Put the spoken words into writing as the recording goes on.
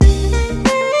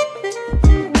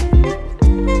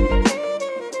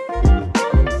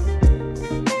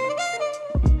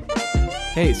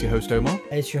Hey, it's your host Omar,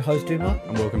 It's your host, Umar.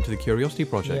 and welcome to the Curiosity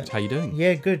Project. Yeah. How you doing?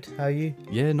 Yeah, good. How are you?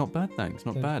 Yeah, not bad, thanks.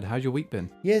 Not Good. bad. How's your week been?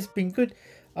 Yeah, it's been good.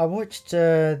 I watched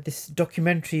this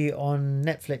documentary on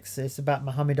Netflix. It's about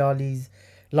Muhammad Ali's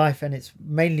life, and it's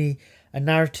mainly a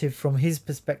narrative from his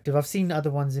perspective. I've seen other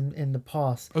ones in the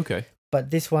past, Okay. but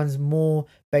this one's more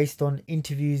based on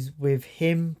interviews with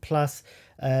him, plus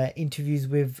interviews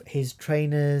with his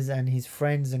trainers and his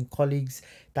friends and colleagues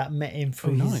that met him Oh,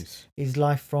 through nice. his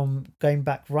life, from going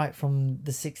back right from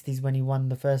the 60s when he won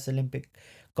the first Olympic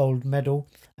gold medal,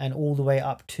 and all the way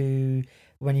up to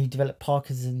when he developed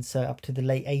Parkinson's, so up to the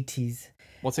late 80s.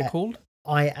 What's it called?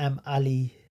 I Am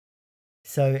Ali.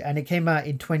 So, and it came out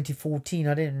in 2014.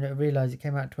 I didn't realize it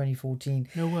came out in 2014.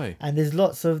 No way. And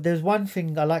there's one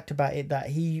thing I liked about it,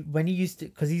 that when he used to,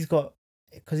 because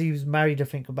he was married, I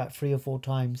think, about 3 or 4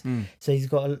 times. Mm. So he's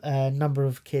got a number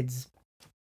of kids.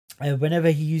 Whenever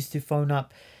he used to phone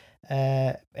up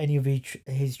any of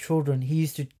his children, he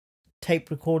used to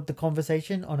tape record the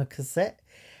conversation on a cassette.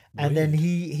 And then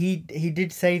he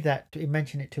did say that, he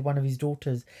mentioned it to one of his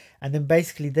daughters, and then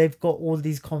basically they've got all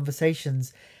these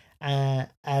conversations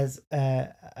as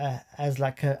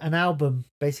like an album,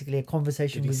 basically a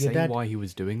conversation Did he with say your dad. why he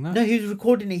was doing that? No, he was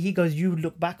recording it. He goes, "You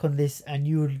look back on this, and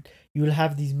you'll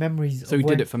have these memories." So he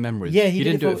did it for memories? Yeah, he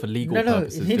didn't do it for legal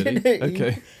purposes, he did he? didn't.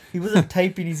 Okay. He wasn't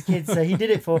taping his kids, so he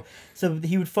did it for. So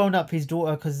he would phone up his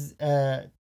daughter because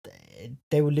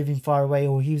they were living far away,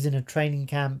 or he was in a training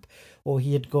camp, or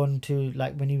he had gone to,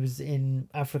 like, when he was in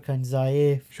Africa and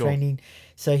Zaire training.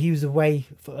 So he was away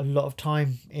for a lot of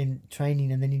time in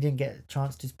training, and then he didn't get a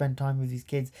chance to spend time with his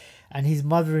kids. And his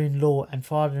mother-in-law and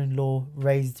father-in-law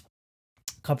raised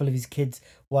a couple of his kids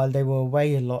while they were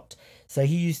away a lot. So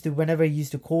whenever he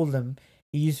used to call them,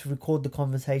 he used to record the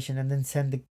conversation and then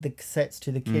send the cassettes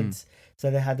to the kids. So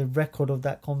they had a record of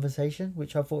that conversation,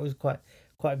 which I thought was quite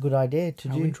a good idea to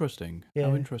do. How interesting. Yeah.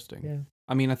 How interesting. Yeah.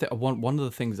 I mean, I think one of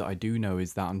the things that I do know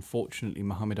is that unfortunately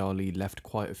Muhammad Ali left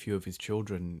quite a few of his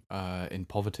children in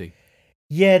poverty.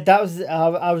 Yeah, that was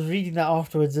I was reading that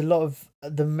afterwards. A lot of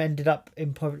them ended up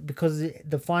in poverty because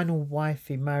the final wife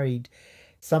he married,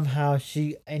 somehow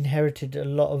she inherited a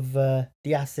lot of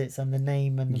the assets and the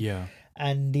name and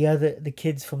the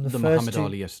kids from the first Muhammad two.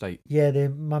 Ali estate. Yeah, the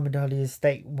Muhammad Ali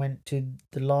estate went to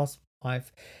the last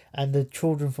wife, and the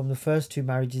children from the first 2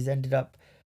 marriages ended up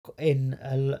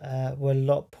were a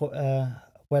lot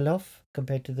well off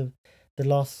compared to the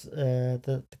last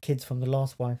the kids from the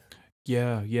last wife.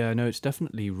 Yeah, no, it's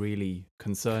definitely really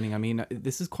concerning. I mean,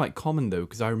 this is quite common though,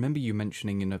 because I remember you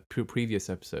mentioning in a previous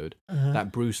episode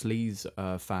that Bruce Lee's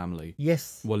family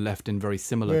were left in very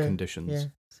similar conditions. Yeah,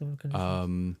 similar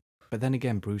conditions. But then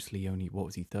again, Bruce Lee only, what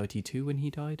was he, 32 when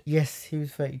he died? Yes, he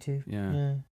was 32.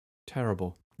 Yeah.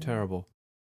 Terrible.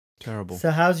 So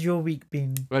how's your week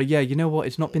been? Well, yeah, you know what?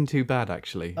 It's not been too bad,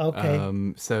 actually.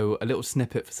 Okay. So a little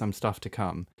snippet for some stuff to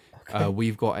come. Okay.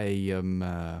 We've got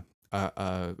a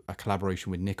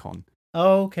collaboration with Nikon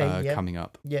coming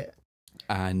up. Yeah.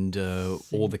 And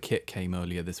all the kit came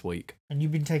earlier this week. And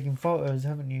you've been taking photos,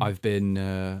 haven't you? I've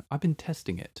been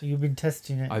testing it. You've been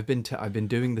testing it. I've been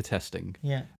doing the testing.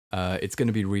 Yeah. It's going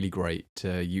to be really great.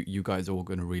 You guys are all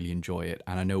going to really enjoy it,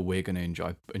 and I know we're going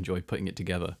to enjoy putting it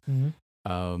together. Mm-hmm.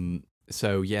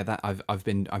 So yeah, that I've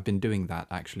been doing that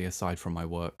actually aside from my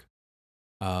work.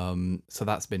 So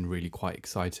that's been really quite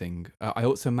exciting. I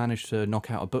also managed to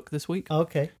knock out a book this week.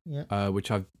 Okay. Yeah.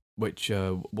 Which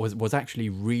was actually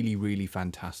really, really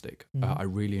fantastic. I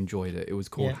really enjoyed it. It was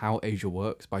called How Asia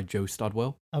Works by Joe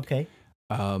Studwell. Okay.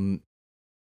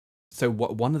 So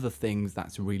one of the things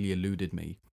that's really eluded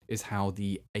me is how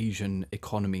the Asian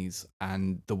economies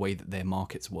and the way that their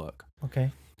markets work. Okay.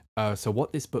 So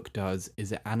what this book does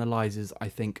is it analyzes, I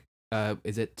think,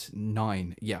 is it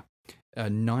 9? Yeah.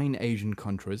 9 Asian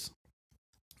countries,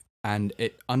 and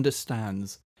it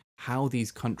understands how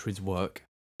these countries work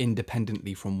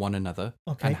independently from one another,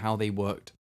 and how they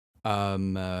worked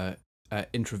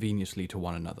intravenously to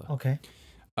one another. Okay.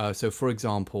 So, for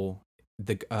example,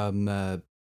 the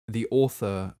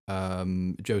author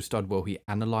Joe Studwell, he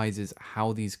analyzes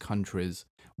how these countries,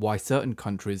 why certain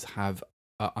countries have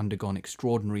undergone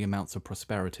extraordinary amounts of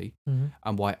prosperity,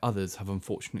 and why others have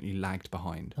unfortunately lagged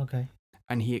behind. Okay.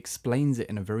 And he explains it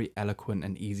in a very eloquent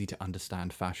and easy to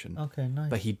understand fashion. Okay, nice.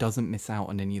 But he doesn't miss out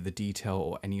on any of the detail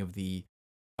or any of the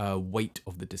weight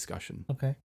of the discussion.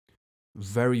 Okay.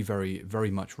 Very, very, very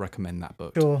much recommend that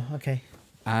book. Sure, okay.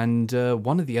 And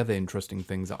one of the other interesting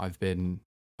things that I've been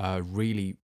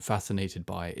really fascinated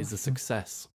by is the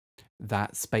success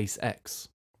that SpaceX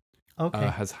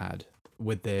has had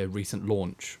with their recent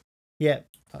launch. Yeah.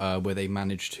 Where they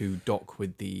managed to dock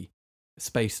with the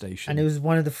space station. And it was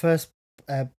one of the first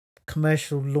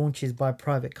commercial launches by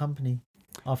private company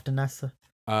after NASA.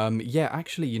 Yeah,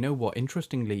 actually, you know what?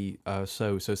 Interestingly,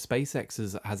 so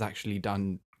SpaceX has actually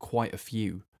done quite a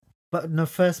few. But no,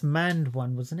 first manned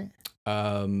one, wasn't it?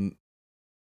 Um,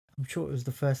 I'm sure it was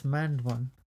the first manned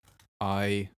one.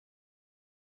 I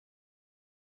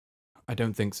I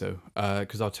don't think so.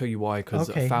 Because I'll tell you why. Because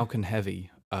Okay. Falcon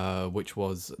Heavy, which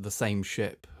was the same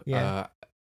ship, Yeah.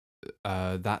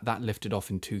 that lifted off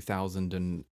in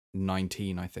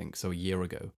 2019, I think, so a year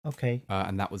ago, Okay.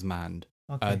 and that was manned.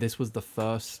 Okay. This was the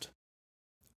first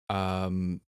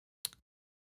um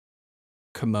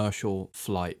commercial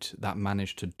flight that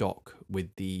managed to dock with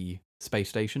the space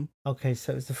station. Okay.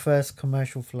 So it's the first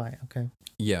commercial flight. Okay.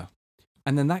 Yeah.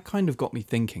 And then that kind of got me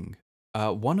thinking.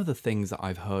 One of the things that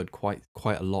I've heard quite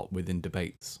a lot within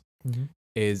debates Mm-hmm.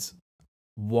 is,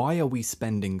 why are we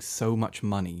spending so much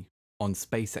money on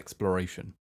space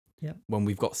exploration Yep. when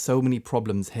we've got so many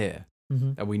problems here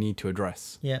Mm-hmm. that we need to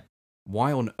address? Yeah.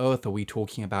 Why on earth are we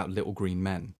talking about little green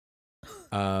men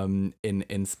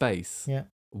in space? Yeah.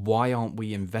 Why aren't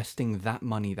we investing that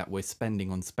money that we're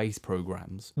spending on space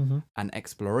programs Mm-hmm. and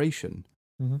exploration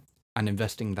Mm-hmm. and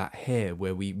investing that here,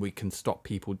 where we can stop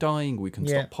people dying, we can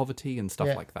Yeah. stop poverty and stuff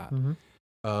Yeah. like that? Mm-hmm.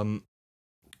 Um,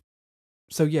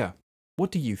 so yeah,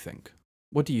 what do you think?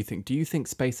 What do you think? Do you think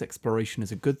space exploration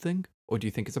is a good thing, or do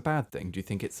you think it's a bad thing? Do you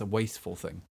think it's a wasteful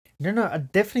thing? No, I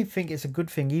definitely think it's a good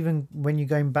thing. Even when you're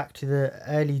going back to the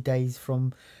early days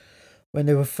from when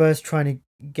they were first trying to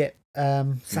get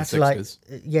satellite,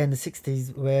 60s? Yeah, in the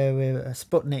 60s, where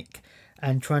Sputnik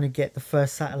and trying to get the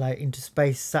first satellite into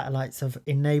space. Satellites have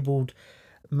enabled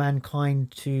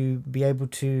mankind to be able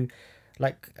to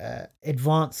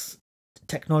advance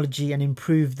technology and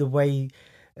improve the way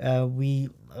we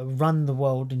run the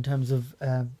world in terms of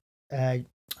uh,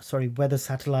 weather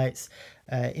satellites,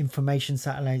 information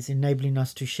satellites, enabling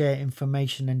us to share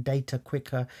information and data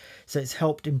quicker. So it's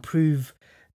helped improve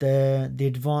the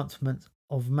advancement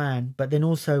of man. But then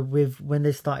also with when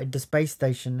they started the space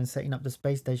station and setting up the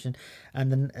space station,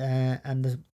 and then and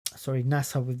the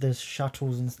NASA with the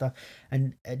shuttles and stuff,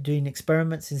 and doing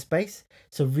experiments in space.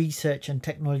 So research and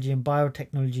technology and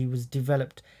biotechnology was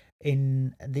developed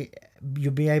in the.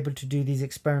 You'll be able to do these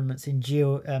experiments in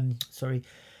zero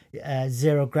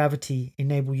gravity,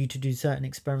 enable you to do certain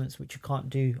experiments which you can't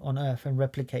do on Earth and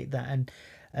replicate that, and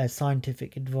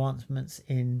scientific advancements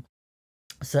in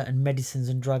certain medicines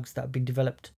and drugs that have been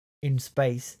developed in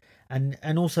space, and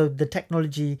also the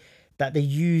technology that they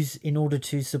use in order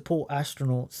to support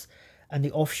astronauts, and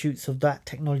the offshoots of that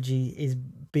technology is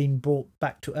being brought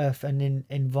back to Earth and in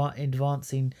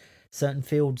advancing certain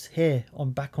fields here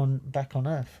on back on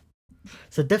Earth.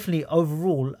 So definitely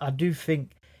overall, I do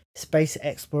think space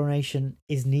exploration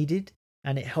is needed,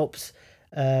 and it helps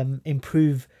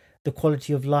improve the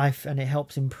quality of life, and it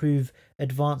helps improve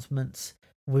advancements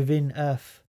within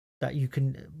Earth that you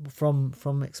can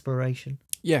from exploration.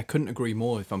 Yeah, couldn't agree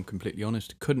more. If I'm completely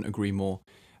honest, couldn't agree more.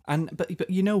 And but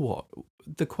you know what?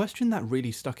 The question that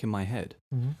really stuck in my head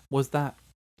Mm-hmm. was that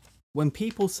when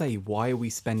people say, "Why are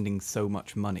we spending so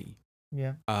much money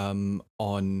Yeah.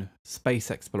 on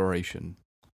space exploration?"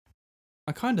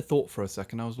 I kind of thought for a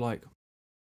second. I was like,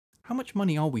 "How much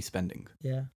money are we spending?"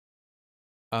 Yeah.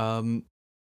 Um,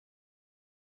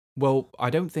 well,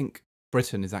 I don't think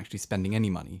Britain is actually spending any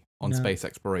money on No. space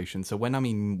exploration. So when I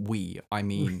mean we, I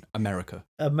mean America.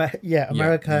 Yeah.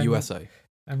 America the USA.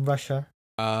 and Russia.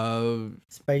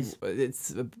 Space.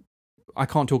 It's I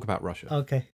can't talk about Russia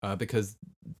Okay. because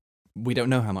we don't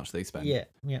know how much they spend. Yeah.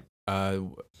 Yeah.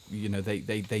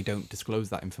 They don't disclose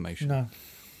that information. No.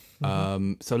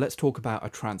 Mm-hmm. So let's talk about a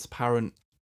transparent,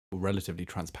 or relatively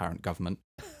transparent government,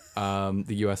 the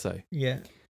USA. Yeah.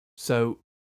 So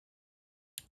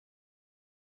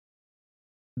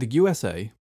the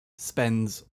USA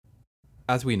spends,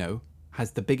 as we know,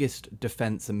 has the biggest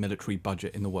defense and military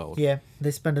budget in the world. Yeah.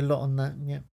 They spend a lot on that.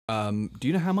 Yeah. Do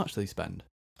you know how much they spend?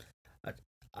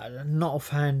 Not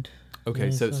offhand. Okay,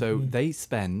 Yeah, so they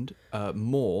spend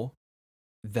more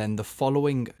than the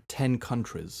following 10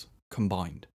 countries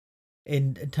combined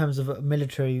in terms of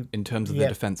military. in terms of their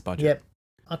defense budget.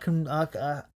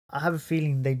 Yep. I have a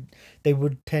feeling they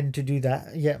would tend to do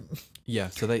that. Yeah. Yeah,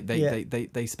 so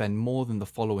they spend more than the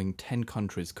following 10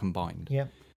 countries combined. Yeah.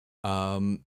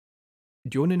 Do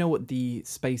you want to know what the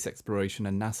space exploration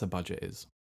and NASA budget is?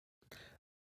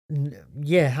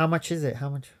 Yeah, how much is it? How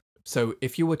much? So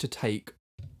if you were to take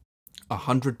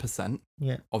 100%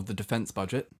 Yeah. of the defense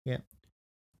budget, Yeah.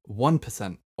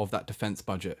 1% of that defense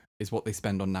budget is what they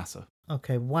spend on NASA.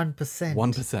 Okay, 1%.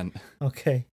 1%.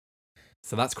 Okay.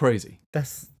 So that's crazy. So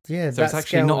it's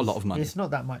actually not a lot of money. It's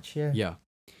not that much, yeah. Yeah.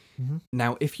 Mm-hmm.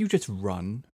 Now, if you just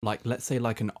run, like, let's say,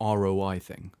 like an ROI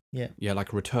thing, Yeah. yeah,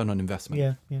 like return on investment,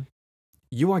 Yeah. Yeah.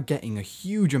 you are getting a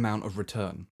huge amount of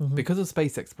return. Mm-hmm. Because of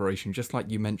space exploration, just like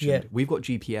you mentioned, Yeah. we've got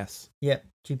GPS. Yeah.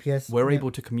 GPS. We're yeah.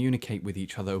 able to communicate with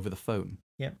each other over the phone.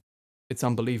 Yeah. It's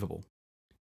unbelievable.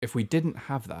 If we didn't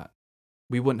have that,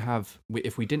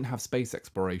 if we didn't have space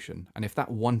exploration, and if that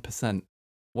 1%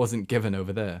 wasn't given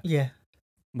over there, Yeah.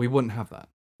 we wouldn't have that.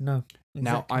 No.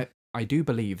 Now, Exactly. I do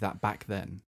believe that back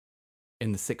then,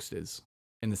 in the 60s,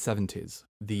 in the 70s,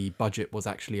 the budget was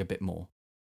actually a bit more.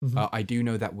 Mm-hmm. I do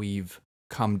know that we've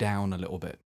come down a little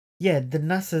bit. Yeah, the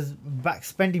NASA's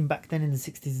spending back then in the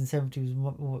 60s and 70s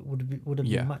would have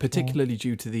been much particularly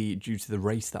due to the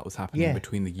race that was happening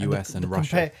between the US and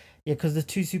Russia. Because the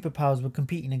two superpowers were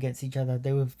competing against each other.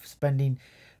 They were spending,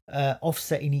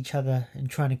 offsetting each other and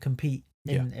trying to compete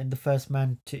in the first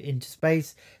man into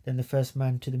space, then the first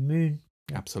man to the moon.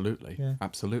 Yeah.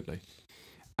 Absolutely.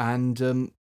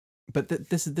 And but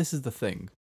this is the thing.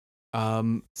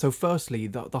 So firstly,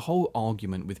 the whole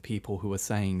argument with people who are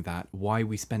saying that why are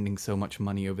we spending so much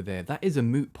money over there, that is a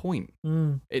moot point.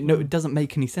 It doesn't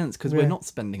make any sense because we're not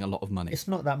spending a lot of money. It's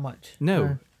not that much.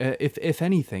 No. If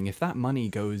anything, if that money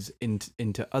goes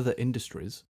into other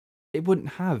industries, it wouldn't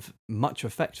have much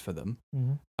effect for them.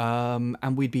 Mm-hmm.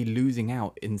 And we'd be losing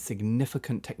out in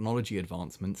significant technology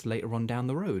advancements later on down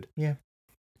the road. Yeah.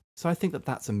 So I think that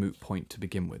that's a moot point to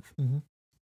begin with. Mm-hmm.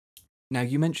 Now,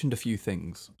 you mentioned a few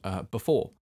things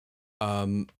before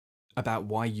about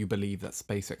why you believe that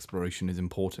space exploration is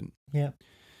important. Yeah.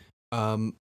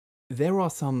 There are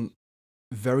some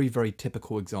very, very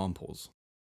typical examples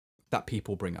that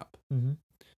people bring up. Mm-hmm.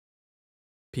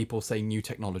 People say new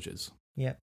technologies.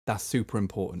 Yeah. That's super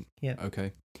important. Yeah.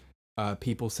 Okay.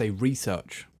 People say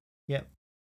research. Yeah.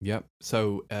 Yep.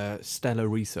 So stellar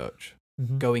research,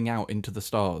 mm-hmm. going out into the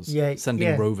stars, Yeah.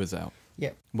 sending rovers out.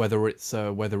 Yeah. Whether it's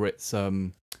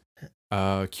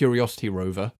Curiosity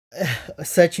rover,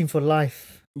 searching for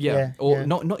life. Or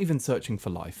not even searching for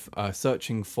life,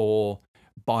 searching for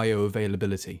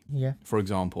bioavailability. Yeah. For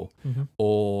example, mm-hmm.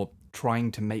 or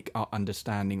trying to make our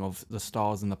understanding of the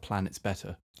stars and the planets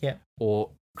better. Yeah.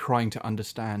 Or trying to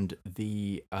understand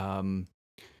the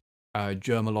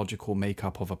germological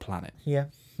makeup of a planet. Yeah.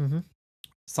 Mm-hmm.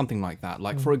 Something like that.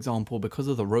 Like, for example, because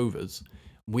of the rovers,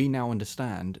 we now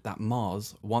understand that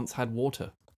Mars once had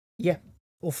water. Yeah.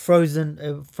 Or frozen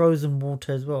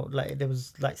water as well. Like there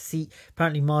was like sea.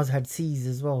 Apparently Mars had seas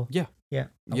as well. Yeah. Yeah.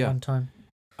 At one time.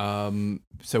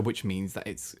 So which means that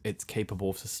it's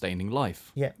capable of sustaining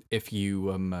life. Yeah. If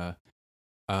you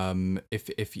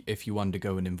if you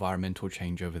undergo an environmental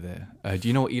change over there. Do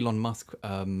you know what Elon Musk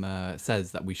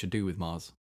says that we should do with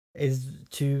Mars? Is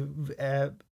to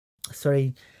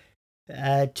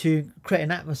to create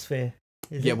an atmosphere.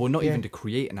 Not even to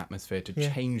create an atmosphere, to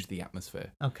change the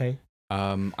atmosphere. Okay.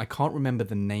 I can't remember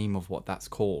the name of what that's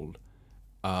called.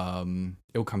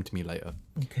 It'll come to me later.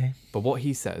 Okay. But what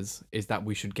he says is that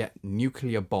we should get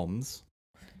nuclear bombs.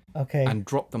 Okay. And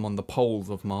drop them on the poles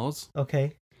of Mars.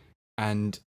 Okay.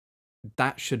 And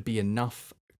that should be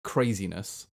enough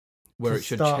craziness where it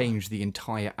should change the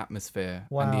entire atmosphere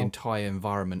and the entire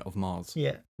environment of Mars.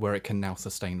 Yeah. Where it can now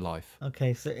sustain life.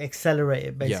 Okay, so accelerate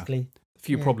it basically. Yeah. A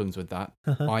few problems with that,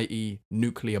 i.e.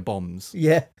 nuclear bombs.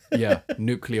 Yeah. Yeah,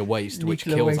 nuclear waste, which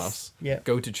kills us. Yeah.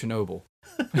 Go to Chernobyl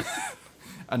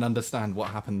and understand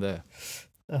what happened there.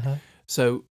 Uh-huh.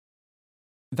 So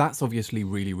that's obviously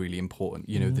really, really important.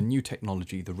 You know, the new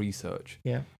technology, the research.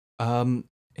 Yeah.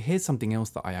 Here's something else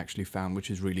that I actually found,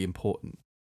 which is really important.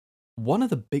 One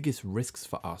of the biggest risks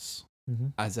for us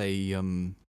as a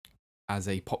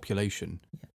population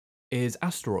is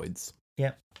asteroids.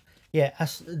 Yeah. Yeah,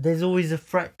 there's always a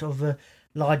threat of a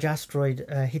large asteroid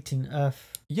hitting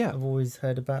Earth. Yeah, I've always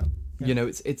heard about. Yeah. You know,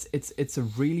 it's a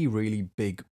really, really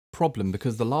big problem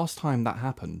because the last time that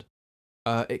happened,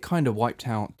 it kind of wiped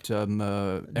out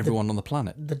everyone on the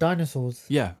planet. The dinosaurs.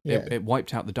 Yeah. It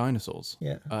wiped out the dinosaurs.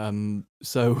 Yeah.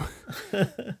 So,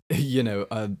 you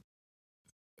know,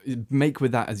 make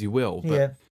with that as you will.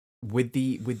 But with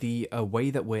the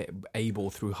way that we're able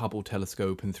through Hubble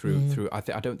telescope and through I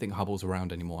don't think Hubble's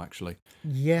around anymore actually.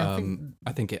 Yeah.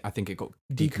 I think it got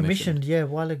decommissioned. Yeah, a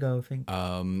while ago I think.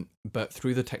 But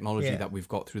through the technology that we've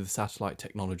got, through the satellite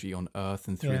technology on Earth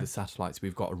and through the satellites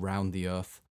we've got around the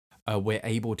Earth, we're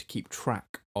able to keep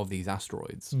track of these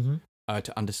asteroids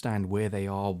to understand where they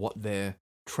are, what their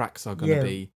tracks are going to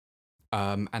be,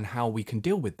 and how we can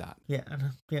deal with that. Yeah.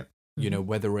 You know,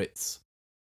 whether it's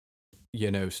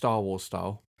Star Wars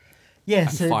style. Yeah,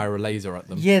 and fire a laser at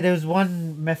them. Yeah, there was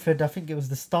one method. I think it was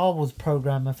the Star Wars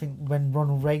program. I think when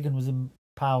Ronald Reagan was in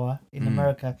power in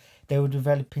America. They were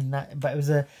developing that, but it was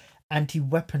a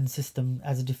anti-weapon system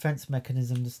as a defense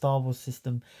mechanism, the Star Wars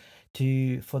system,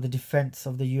 for the defense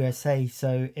of the USA.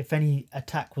 So if any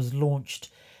attack was launched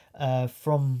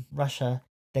from Russia,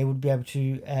 they would be able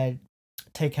to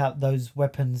take out those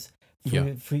weapons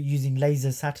through using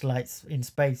laser satellites in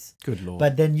space. Good lord.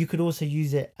 But then you could also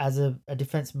use it as a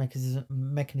defense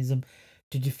mechanism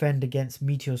to defend against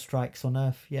meteor strikes on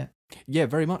Earth. Yeah. Yeah,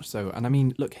 very much so. And I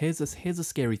mean, look, here's a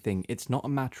scary thing. It's not a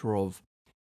matter of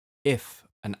if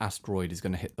an asteroid is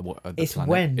going to hit the It's planet.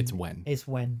 when. It's when. It's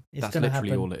when. It's That's going to literally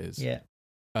happen. all it is. Yeah.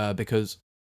 Because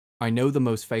I know the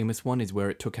most famous one is where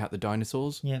it took out the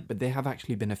dinosaurs. Yeah. But there have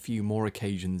actually been a few more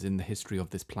occasions in the history of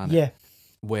this planet. Yeah.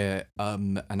 Where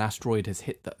an asteroid has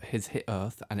hit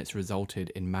Earth and it's resulted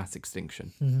in mass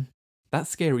extinction. Mm-hmm. That's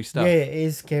scary stuff. Yeah, it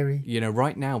is scary. You know,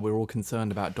 right now we're all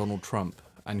concerned about Donald Trump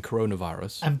and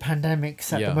coronavirus And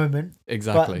pandemics at the moment.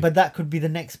 Exactly. But that could be the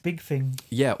next big thing.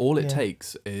 Yeah, all it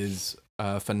takes is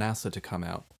for NASA to come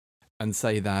out and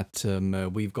say that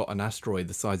we've got an asteroid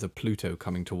the size of Pluto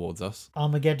coming towards us.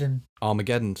 Armageddon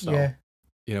style. Yeah.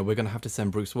 You know, we're going to have to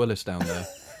send Bruce Willis down there.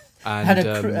 And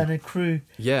a crew.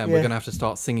 Yeah, we're going to have to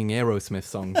start singing Aerosmith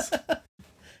songs.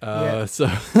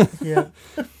 So, Yeah.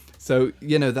 so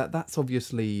you know that's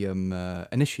obviously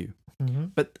an issue, Mm-hmm.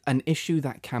 but an issue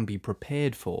that can be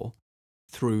prepared for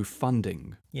through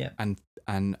funding Yeah. and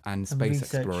space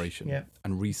research. exploration Yeah.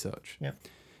 and research. Yeah.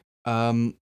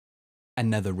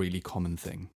 Another really common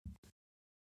thing.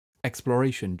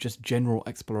 Exploration, just general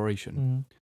exploration.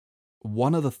 Mm-hmm.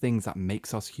 One of the things that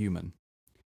makes us human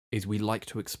is we like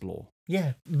to explore.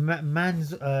 Yeah.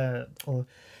 Man's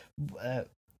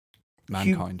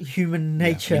Mankind. Human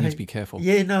nature. Yeah, we need to be careful.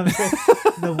 Yeah, no,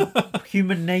 no.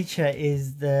 Human nature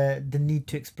is the need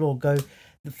to explore, go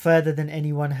further than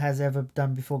anyone has ever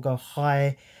done before, go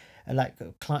high, like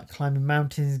climbing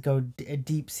mountains, go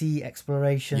deep sea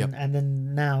exploration, Yep. and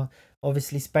then now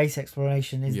obviously space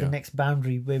exploration is the next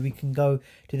boundary where we can go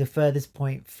to the furthest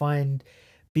point,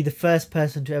 be the first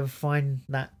person to ever find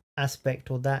that aspect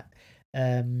or that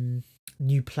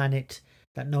new planet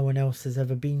that no one else has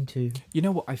ever been to. You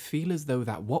know what? I feel as though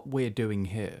that what we're doing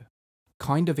here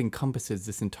kind of encompasses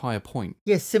this entire point.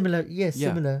 Yeah, similar. Yeah,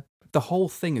 similar. The whole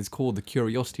thing is called the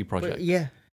Curiosity Project. But, yeah.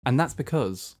 And that's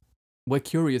because we're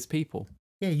curious people.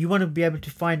 Yeah, you want to be able to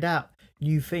find out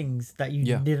new things that you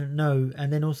didn't know,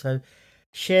 and then also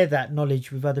share that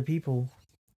knowledge with other people.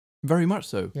 Very much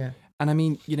so. Yeah. And I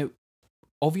mean, you know,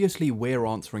 obviously we're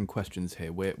answering questions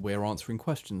here. We're answering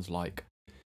questions like,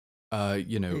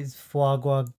 you know, is foie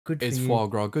gras good for you? Is foie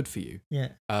gras good for you? Yeah.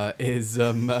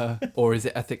 Or is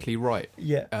it ethically right?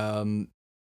 Yeah.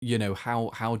 You know,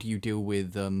 how do you deal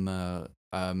with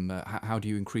how do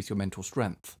you increase your mental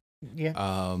strength?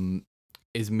 Yeah.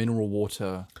 Is mineral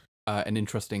water an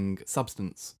interesting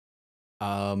substance?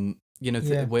 You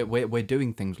know, we're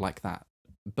doing things like that.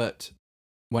 But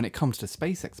when it comes to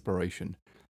space exploration,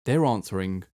 they're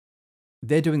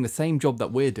doing the same job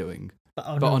that we're doing,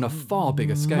 but on a far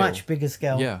bigger scale. Much bigger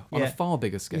scale. Yeah, on a far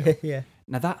bigger scale. Yeah.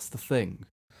 Now that's the thing.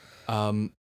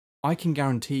 I can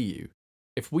guarantee you,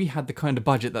 if we had the kind of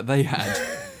budget that they had,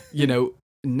 you know,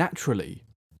 naturally,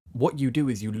 what you do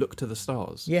is you look to the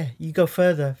stars. Yeah, you go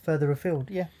further afield.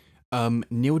 Yeah.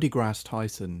 Neil deGrasse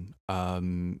Tyson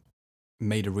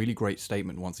made a really great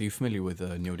statement once. Are you familiar with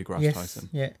Neil deGrasse Tyson?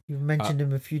 Yeah, you've mentioned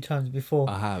him a few times before.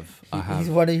 I have. He's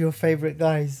one of your favourite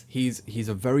guys. He's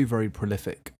a very, very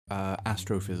prolific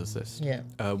astrophysicist.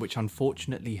 Yeah. Which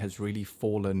unfortunately has really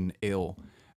fallen ill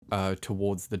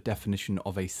towards the definition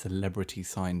of a celebrity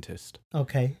scientist.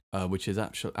 Okay. Which is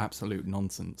absolute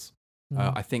nonsense.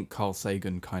 I think Carl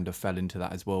Sagan kind of fell into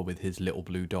that as well with his little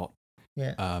blue dot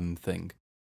thing.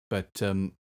 But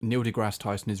Neil deGrasse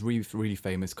Tyson is really, really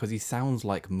famous because he sounds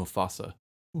like Mufasa.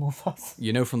 Mufasa.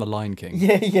 You know, from The Lion King.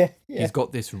 Yeah. He's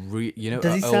got this, you know,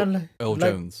 does he sound like Earl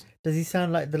Jones. Does he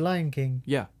sound like the Lion King?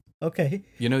 Yeah. Okay.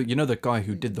 You know the guy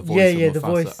who did the voice of Mufasa? The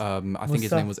voice. I think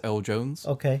his name was Earl Jones.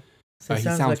 Okay. So he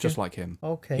sounds just like him.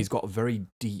 Okay. He's got a very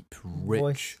deep,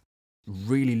 rich,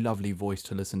 really lovely voice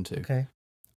to listen to. Okay.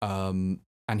 And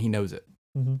he knows it.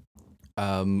 Mm-hmm.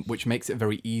 Which makes it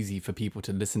very easy for people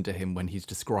to listen to him when he's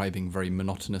describing very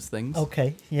monotonous things.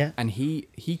 Okay, yeah. And he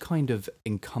kind of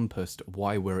encompassed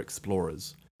why we're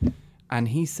explorers. And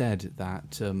he said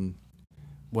that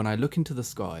when I look into the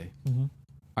sky,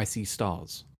 I see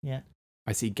stars. Yeah.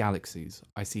 I see galaxies.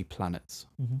 I see planets.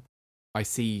 Mm-hmm. I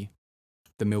see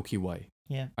the Milky Way.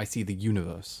 Yeah. I see the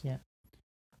universe. Yeah.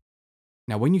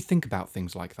 Now, when you think about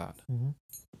things like that, Mm-hmm.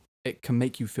 it can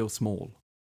make you feel small.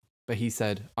 But he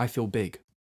said, I feel big.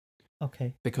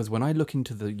 Okay. Because when I look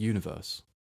into the universe,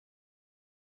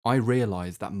 I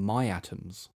realize that my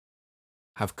atoms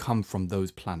have come from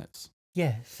those planets.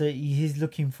 Yeah, so he's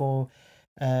looking for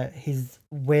his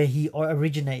where he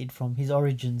originated from, his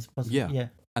origins, possibly. Yeah. Yeah,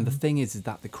 And the thing is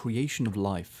that the creation of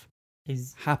life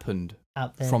is happened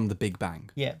out there. from the Big Bang.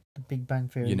 Yeah, the Big Bang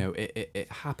Theory. You know,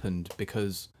 it happened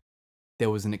because there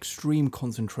was an extreme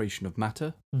concentration of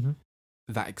matter Mhm.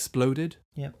 that exploded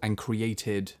Yep. and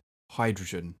created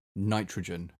hydrogen,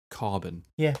 nitrogen, carbon.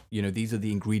 Yeah. You know, these are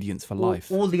the ingredients for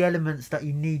life. All the elements that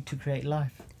you need to create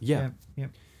life. Yeah. Yeah.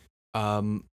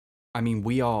 I mean,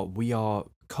 we are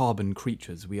carbon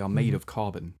creatures. We are made Mhm. of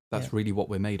carbon. That's Yeah. really what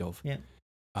we're made of. Yeah.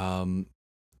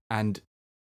 And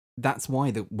that's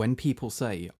why that when people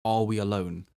say, "Are we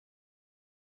alone?"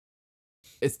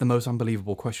 It's the most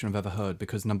unbelievable question I've ever heard.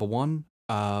 Because number one,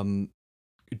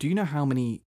 do you know how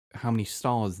many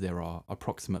stars there are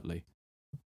approximately?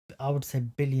 I would say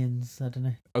billions. I don't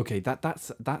know. Okay,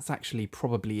 that's actually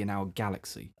probably in our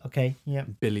galaxy. Okay. Yeah.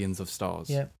 Billions of stars.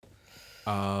 Yeah.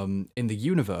 In the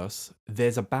universe,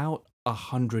 there's about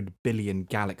 100 billion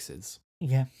galaxies.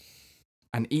 Yeah.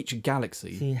 And each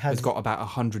galaxy See, it has has- got about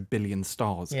 100 billion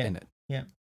stars Yeah. in it. Yeah.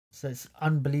 So it's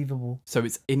unbelievable. So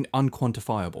it's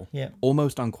unquantifiable. Yeah.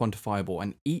 Almost unquantifiable.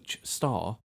 And each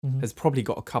star Mhm. has probably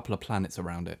got a couple of planets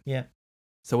around it. Yeah.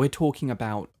 So we're talking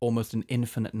about almost an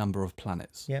infinite number of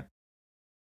planets. Yeah.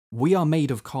 We are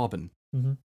made of carbon.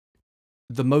 Mhm.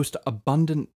 The most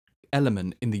abundant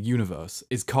element in the universe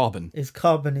is carbon. It's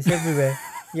carbon. It's everywhere.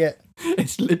 Yeah.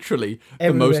 It's literally the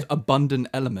Everywhere. most abundant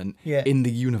element Yeah. in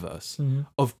the universe. Mhm.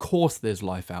 Of course there's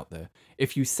life out there.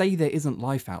 If you say there isn't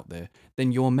life out there,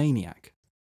 then you're a maniac.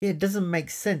 Yeah, it doesn't make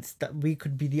sense that we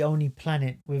could be the only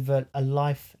planet with a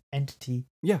life entity.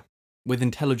 Yeah, with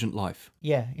intelligent life.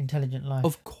 Yeah, intelligent life.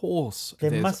 Of course there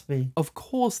there's- must be. Of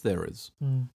course there is.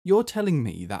 Mm. You're telling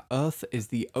me that Earth is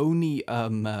the only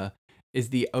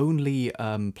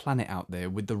planet out there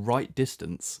with the right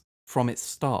distance from its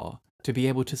star to be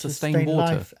able to sustain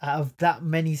water. Life out of that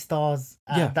many stars,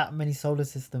 out Yeah. of that many solar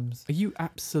systems. Are you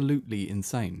absolutely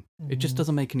insane? It just Mm,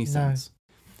 doesn't make any no. sense.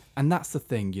 And that's the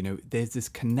thing, you know, there's this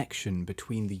connection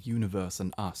between the universe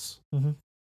and us. Mhm.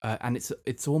 And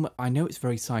it's almost, I know it's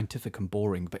very scientific and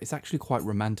boring, but it's actually quite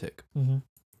romantic. Mhm.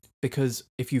 Because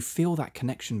if you feel that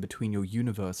connection between your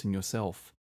universe and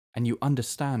yourself, and you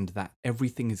understand that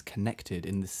everything is connected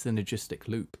in this synergistic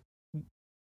loop,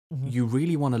 Mhm. you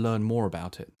really want to learn more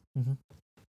about it. Mhm.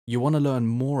 You want to learn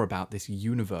more about this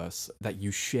universe that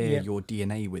you share Yeah. your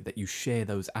DNA with, that you share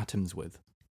those atoms with.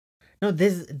 No,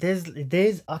 there's.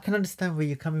 I can understand where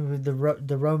you're coming with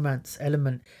the romance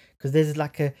element, because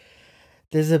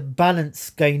there's a balance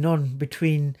going on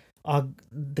between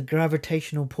the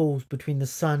gravitational pulls between the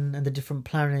sun and the different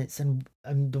planets, and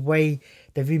the way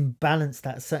they've been balanced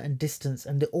at a certain distance,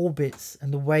 and the orbits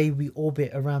and the way we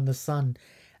orbit around the sun,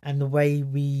 and the way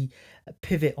we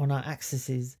pivot on our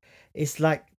axes. It's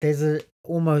like there's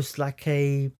almost like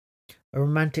a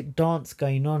romantic dance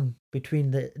going on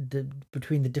between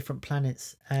the different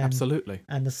planets and Absolutely.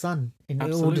 and the sun in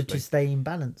order Absolutely. to stay in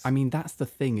balance. I mean, that's the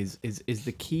thing is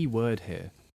the key word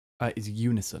here is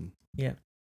unison. Yeah.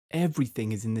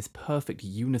 Everything is in this perfect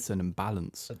unison and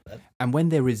balance. Uh, And when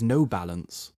there is no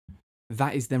balance,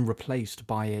 that is then replaced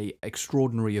by a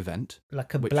extraordinary event.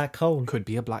 like a which black hole. Could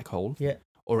be a black hole. Yeah.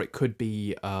 Or it could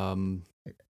be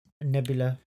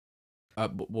Nebula.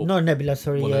 well, No nebula,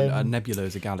 sorry. well, a nebula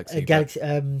is a galaxy. a galaxy.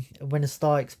 When a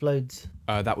star explodes.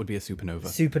 That would be a supernova.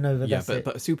 Supernova. Yeah, That's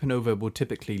but it. a supernova will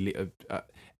typically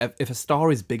if a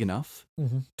star is big enough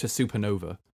Mhm. to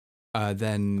supernova,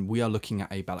 then we are looking at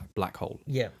a black hole.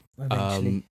 Yeah.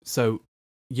 Eventually. So,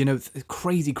 you know,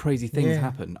 crazy things Yeah.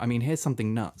 happen. I mean, here's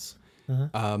something nuts.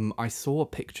 Uh-huh. I saw a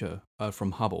picture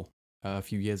from Hubble a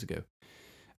few years ago,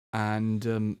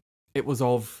 and it was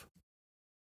of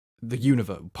the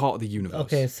universe, part of the universe.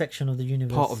 Okay, a section of the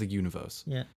universe. Part of the universe.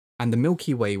 Yeah. And the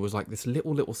Milky Way was like this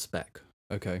little speck.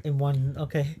 Okay. In one.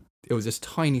 Okay. It was this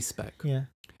tiny speck. Yeah.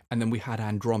 And then we had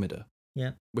Andromeda.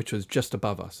 Yeah. Which was just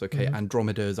above us. Okay. Mhm.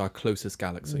 Andromeda is our closest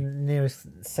galaxy. Nearest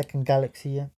second galaxy.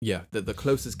 Yeah. Yeah. The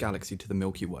closest galaxy to the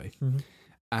Milky Way. Mhm.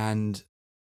 And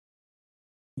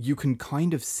you can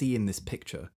kind of see in this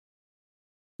picture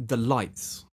the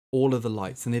lights, all of the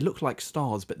lights, and they look like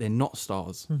stars, but they're not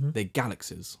stars. Mhm. They're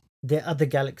galaxies. They're other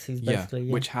galaxies, basically.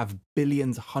 Yeah. Which have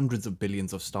billions, hundreds of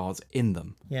billions of stars in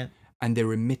them. Yeah. And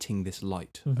they're emitting this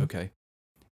light. Mhm. Okay.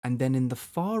 And then in the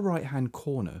far right-hand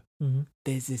corner, Mhm.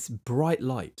 there's this bright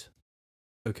light.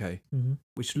 Okay. Mhm.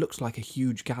 Which looks like a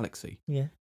huge galaxy. Yeah.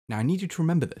 Now I need you to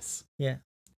remember this. Yeah.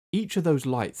 Each of those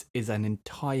lights is an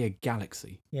entire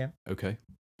galaxy. Yeah. Okay.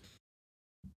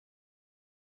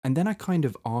 And then I kind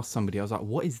of asked somebody, I was like,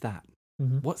 what is that?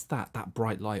 What's that? That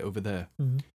bright light over there.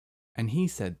 Mm-hmm. And he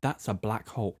said, that's a black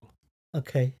hole.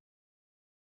 Okay.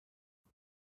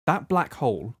 That black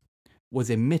hole was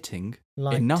emitting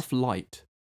Light. enough light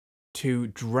to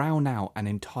drown out an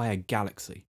entire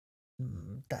galaxy.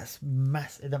 That's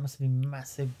massive. That must have been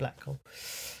massive black hole.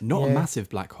 Not a massive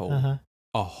black hole. Uh-huh.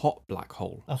 A hot black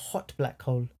hole. A hot black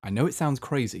hole. I know it sounds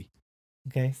crazy.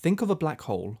 Okay. Think of a black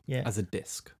hole Yeah. as a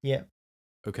disc. Yeah.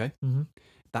 Okay? Mm-hmm.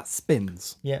 That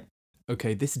spins. Yeah.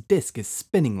 Okay, this disc is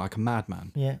spinning like a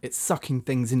madman. Yeah. It's sucking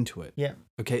things into it. Yeah.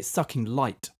 Okay, it's sucking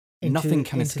light. Nothing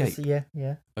can escape. Yeah.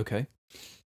 Yeah. Okay.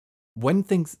 When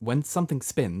something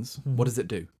spins, what does it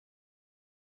do?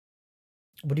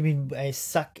 What do you mean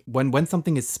suck? When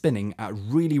something is spinning at a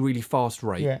really, really fast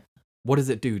rate, Yeah. what does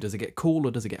it do? Does it get cool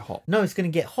or does it get hot? No, it's going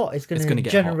to get hot. It's going to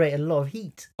get generate a lot of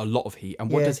heat. A lot of heat.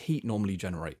 And what does heat normally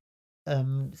generate?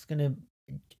 It's going to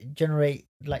generate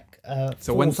like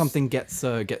so when something gets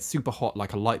super hot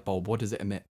like a light bulb, what does it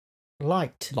emit?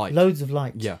 Light. Loads of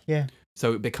light. Yeah. Yeah.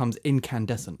 So it becomes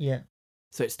incandescent. Yeah.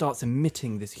 So it starts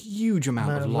emitting this huge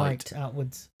amount of light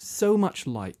outwards. So much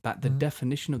light that the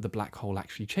definition of the black hole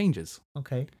actually changes.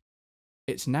 Okay.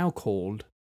 It's now called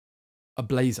a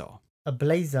blazar. A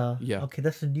blazar? Yeah. Okay,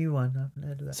 that's a new one. I haven't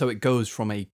heard of that. So it goes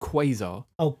from a quasar.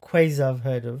 Oh, quasar I've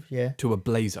heard of, yeah. To a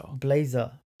blazar.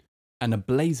 Blazar. And a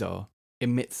blazar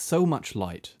emits so much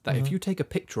light that if you take a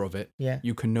picture of it,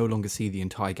 you can no longer see the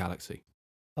entire galaxy.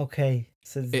 Okay,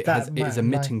 so it is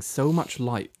emitting so much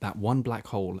light, that one black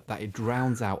hole, that it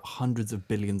drowns out hundreds of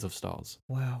billions of stars.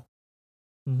 Wow.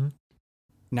 Mm-hmm.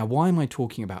 Now, why am I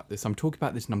talking about this? I'm talking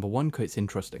about this, number one, because it's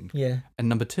interesting. Yeah. And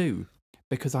number two,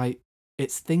 because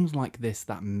it's things like this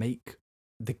that make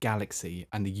the galaxy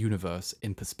and the universe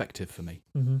in perspective for me.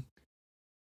 Mm-hmm.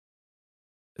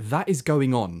 That is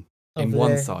going on in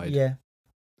one side. Yeah.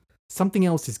 Something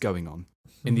else is going on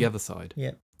in the other side.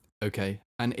 Yeah. Okay.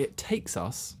 And it takes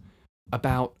us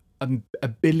about a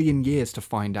billion years to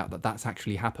find out that that's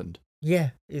actually happened.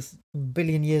 Yeah, it's a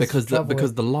billion years because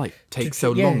the light takes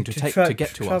so long to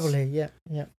get to us. Here.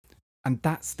 Yeah. And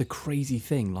that's the crazy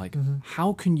thing. Like,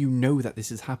 how can you know that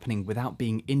this is happening without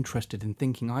being interested in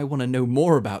thinking, I want to know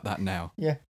more about that now?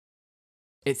 Yeah.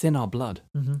 It's in our blood.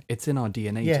 Mm-hmm. It's in our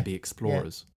DNA to be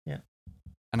explorers. Yeah.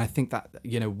 And I think that,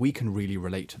 we can really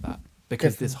relate to that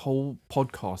because this whole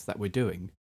podcast that we're doing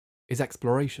is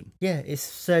exploration. Yeah, it's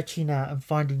searching out and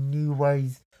finding new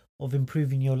ways of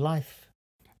improving your life.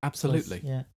 Absolutely.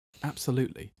 Yeah.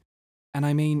 Absolutely. And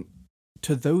I mean,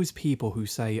 to those people who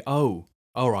say, oh,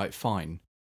 all right, fine.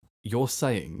 You're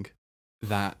saying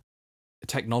that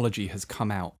technology has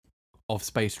come out of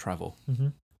space travel. Mm-hmm.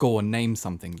 Go and name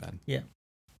something then. Yeah.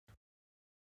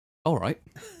 All right.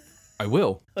 I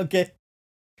will. Okay.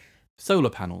 Solar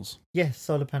panels. Yes,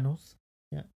 solar panels.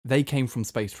 Yeah. They came from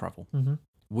space travel. Mm-hmm.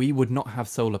 We would not have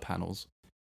solar panels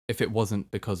if it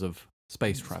wasn't because of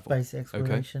space travel. Space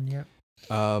exploration, okay?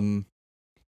 Yeah.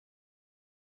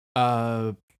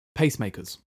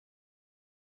 Pacemakers.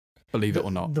 Believe it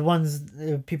or not. The ones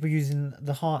people using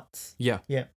the hearts. Yeah.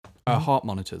 Yeah. Heart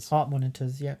monitors. Heart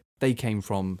monitors, yeah. They came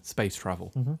from space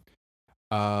travel.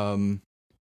 Mm-hmm.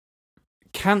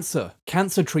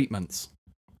 Cancer treatments.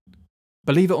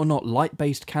 Believe it or not,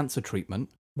 light-based cancer treatment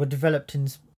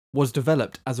was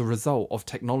developed as a result of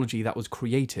technology that was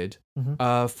created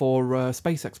for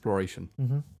space exploration.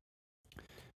 Mm-hmm.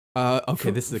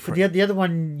 Okay, this is the other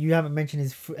one you haven't mentioned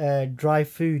is dry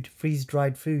food,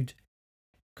 freeze-dried food.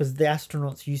 Because the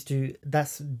astronauts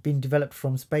that's been developed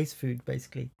from space food,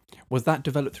 basically. Was that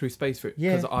developed through space food?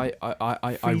 Yeah. Because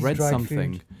I read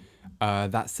something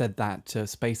that said that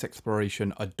space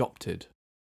exploration adopted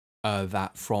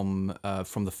that from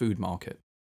the food market.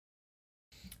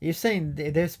 You're saying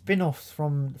there's spin-offs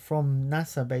from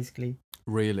NASA, basically.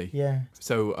 Really? Yeah.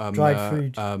 So dried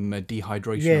food.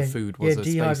 Dehydration of food was a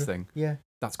space thing. Yeah.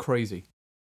 That's crazy.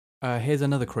 Here's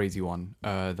another crazy one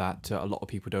that a lot of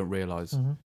people don't realize.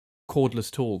 Mm-hmm.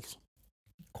 Cordless tools.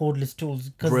 Cordless tools.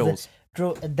 Drills.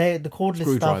 The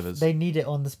cordless stuff, they need it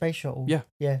on the space shuttle. Yeah.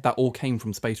 Yeah. That all came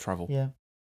from space travel. Yeah.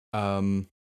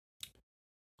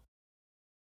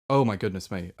 Oh my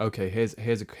goodness me. Okay,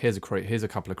 here's a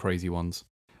couple of crazy ones.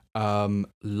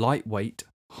 Lightweight,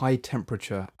 high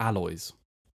temperature alloys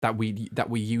that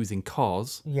we use in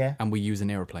cars. Yeah. And we use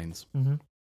in airplanes. Mm-hmm.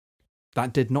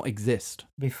 That did not exist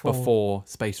before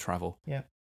space travel. Yeah.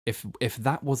 If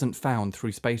that wasn't found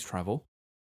through space travel,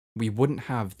 we wouldn't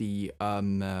have the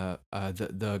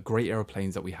great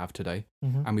airplanes that we have today,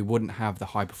 and we wouldn't have the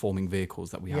high performing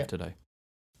vehicles that we have today.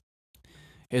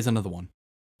 Here's another one.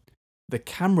 The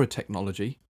camera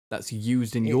technology that's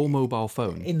used in your mobile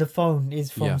phone. In the phone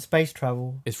is from space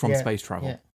travel. It's from space travel.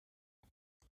 Yeah.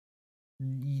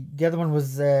 The other one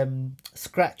was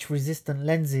scratch resistant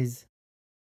lenses,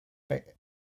 but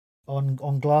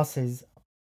on glasses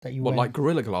that you What, wear. like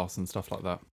Gorilla Glass and stuff like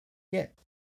that? Yeah,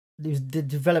 it was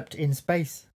developed in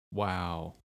space.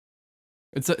 Wow.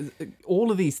 It's all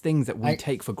of these things that we I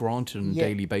take for granted on a yeah,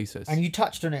 daily basis. and you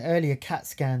touched on it earlier. CAT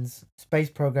scans. Space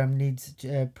program needs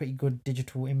pretty good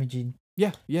digital imaging.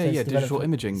 Yeah, So it's developed digital for-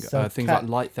 imaging, so things like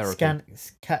light therapy.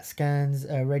 CAT scans,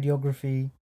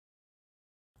 radiography.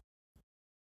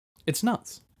 It's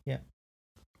nuts. Yeah.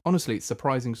 Honestly, it's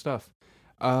surprising stuff.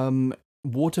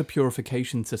 Water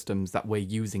purification systems that we're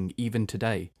using even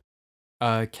today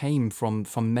came from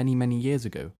many, many years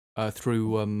ago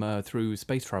through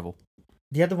space travel.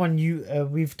 The other one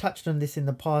we've touched on this in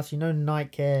the past. You know,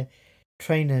 Nike Air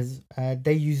trainers.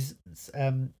 They use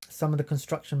some of the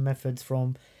construction methods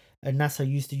from NASA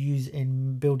used to use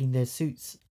in building their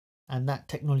suits, and that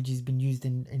technology has been used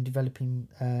in developing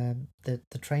the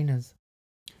trainers.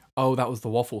 Oh, that was the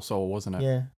waffle sole, wasn't it?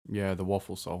 Yeah. Yeah, the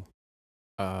waffle sole.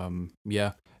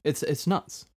 Yeah, it's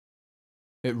nuts.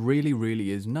 It really,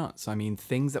 really is nuts. I mean,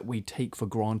 things that we take for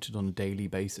granted on a daily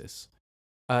basis.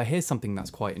 Here's something that's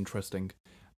quite interesting.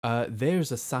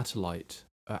 There's a satellite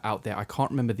out there. I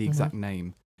can't remember the exact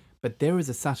name, but there is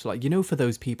a satellite. You know, for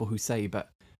those people who say, "But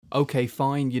okay,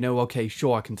 fine. You know, okay,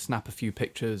 sure, I can snap a few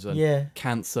pictures and Yeah.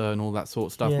 cancer and all that sort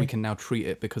of stuff. Yeah. We can now treat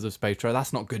it because of space travel."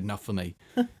 That's not good enough for me.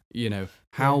 You know,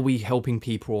 how are we helping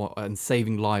people and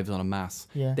saving lives on a mass?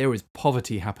 Yeah. There is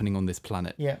poverty happening on this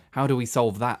planet. Yeah. How do we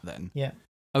solve that then? Yeah.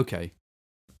 Okay,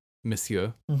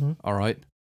 monsieur. All right,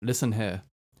 listen here,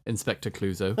 Inspector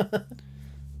Clouseau.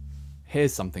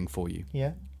 Here's something for you.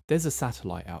 Yeah. There's a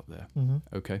satellite out there.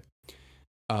 Okay,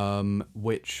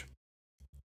 which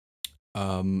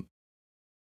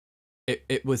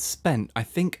it was spent. I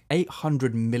think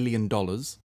 $800 million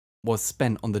was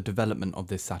spent on the development of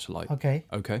this satellite. Okay.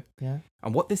 Okay. Yeah.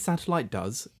 And what this satellite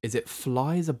does is it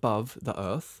flies above the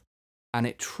Earth, and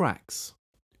it tracks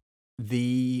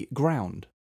the ground.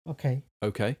 Okay.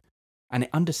 Okay, and it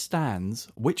understands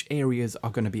which areas are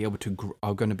going to be able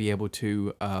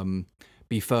to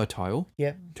be fertile.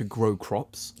 Yeah. To grow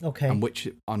crops. Okay. And which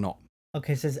are not.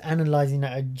 Okay, so it's analyzing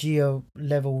at a geo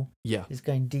level. Yeah. It's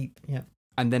going deep. Yeah.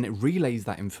 And then it relays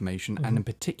that information, and in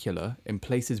particular, in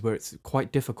places where it's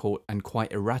quite difficult and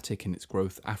quite erratic in its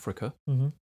growth, Africa,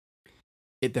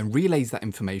 it then relays that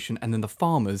information, and then the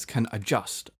farmers can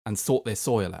adjust and sort their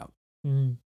soil out.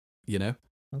 You know?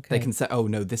 Okay. They can say, oh,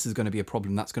 no, this is going to be a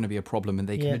problem, that's going to be a problem, and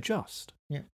they can adjust.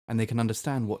 Yeah. And they can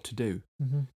understand what to do.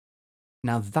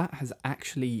 Now, that has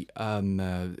actually,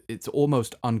 it's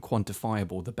almost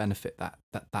unquantifiable, the benefit that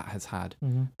has had.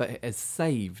 But it has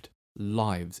saved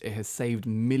lives. It has saved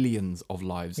millions of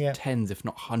lives, tens, if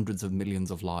not hundreds of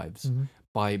millions of lives,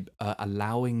 by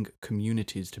allowing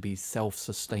communities to be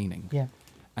self-sustaining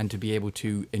and to be able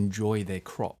to enjoy their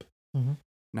crop.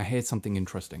 Now, here's something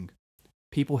interesting.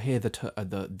 People hear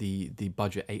the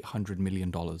budget $800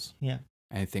 million. Yeah.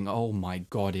 And think, oh my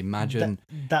God, imagine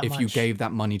that if much. you gave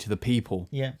that money to the people.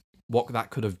 Yeah. What that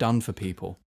could have done for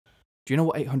people. Do you know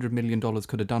what $800 million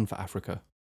could have done for Africa?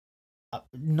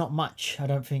 Not much, I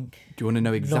don't think. Do you want to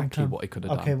know exactly what it could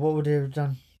have done? Okay, what would it have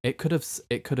done? It could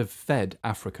have fed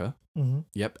Africa.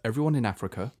 Yep, everyone in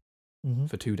Africa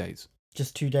for 2 days.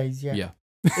 Just 2 days, yeah. Yeah.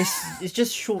 It's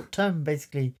just short term,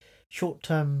 basically. Short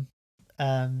term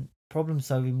problem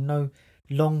solving, no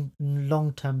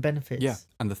long term benefits. Yeah,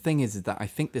 and the thing is that I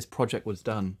think this project was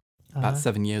done about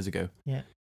 7 years ago. Yeah.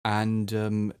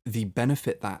 And the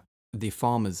benefit that the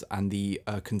farmers and the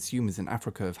consumers in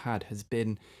Africa have had has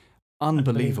been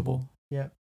unbelievable. Yeah.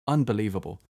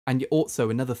 Unbelievable. And also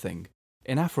another thing,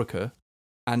 in Africa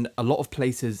and a lot of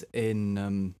places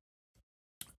in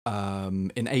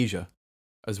Asia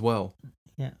as well.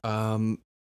 Yeah.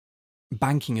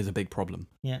 Banking is a big problem.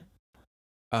 Yeah.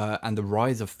 And the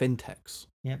rise of fintechs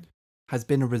has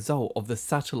been a result of the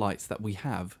satellites that we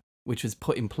have, which was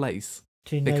put in place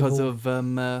because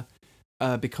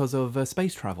of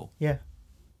space travel. Yeah.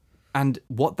 And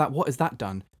what has that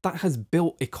done? That has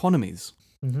built economies.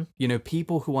 You know,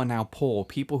 people who are now poor,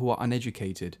 people who are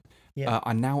uneducated,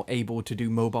 are now able to do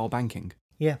mobile banking.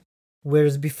 Yeah.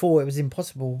 Whereas before it was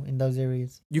impossible in those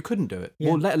areas. You couldn't do it.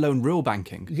 Well, let alone real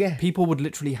banking. Yeah. People would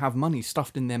literally have money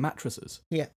stuffed in their mattresses.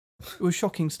 Yeah. It was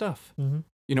shocking stuff.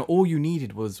 You know, all you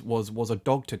needed was a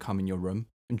dog to come in your room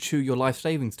and chew your life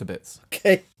savings to bits.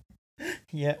 Okay.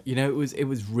 Yeah. You know, it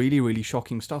was really, really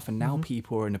shocking stuff. And now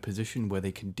people are in a position where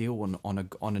they can deal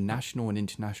on a national and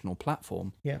international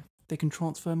platform. Yeah. They can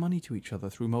transfer money to each other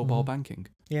through mobile banking.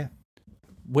 Yeah.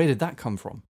 Where did that come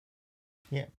from?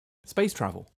 Yeah. Space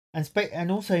travel.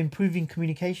 and also improving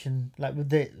communication, like with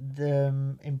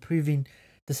the improving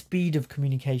the speed of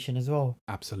communication as well.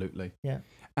 Absolutely. Yeah.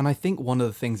 And I think one of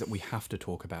the things that we have to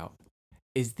talk about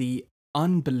is the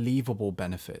unbelievable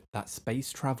benefit that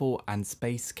space travel and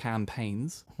space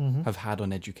campaigns Mm-hmm. have had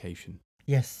on education.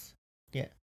 Yes. Yeah.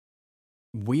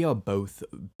 We are both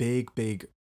big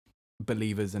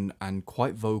believers and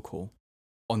quite vocal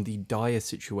on the dire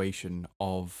situation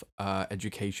of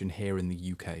education here in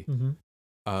the UK.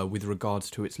 Mm-hmm. With regards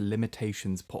to its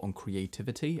limitations put on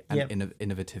creativity and Yep.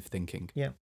 innovative thinking.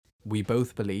 Yep. We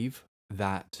both believe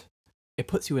that it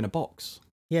puts you in a box.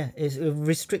 Yeah, it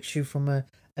restricts you from a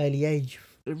early age.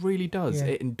 It really does.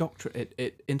 Yeah.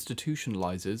 It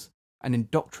institutionalizes and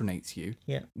indoctrinates you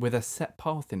Yeah. with a set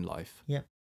path in life. Yeah.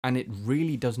 And it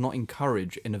really does not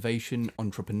encourage innovation,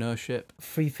 entrepreneurship,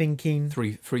 Free thinking.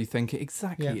 free thinking.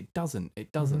 Exactly, Yeah. it doesn't.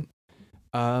 It doesn't.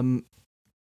 But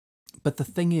the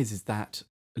thing is that,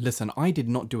 listen, I did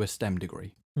not do a STEM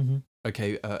degree. Mm-hmm.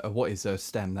 Okay, what is a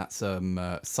STEM? That's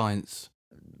science,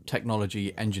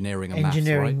 technology, engineering, and maths,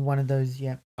 Engineering, right? one of those.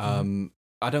 Yeah.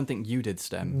 I don't think you did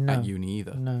STEM No. at uni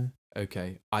either. No.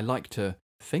 Okay, I like to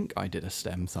think I did a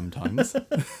STEM sometimes.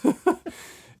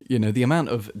 You know, the amount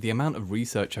of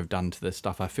research I've done to this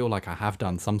stuff, I feel like I have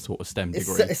done some sort of STEM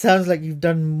degree. It sounds like you've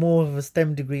done more of a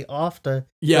STEM degree after.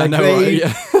 Yeah, no, right,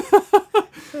 yeah.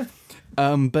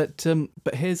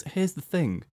 But here's the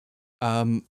thing.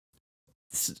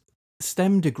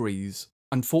 STEM degrees,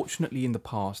 unfortunately, in the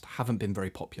past, haven't been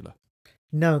very popular.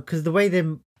 No, because the way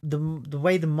the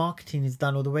way the marketing is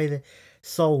done, or the way they're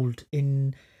sold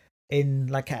in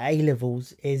like at A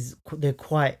levels, is they're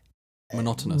quite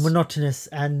monotonous,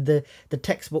 and the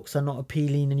textbooks are not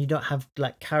appealing, and you don't have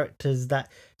like characters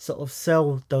that sort of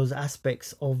sell those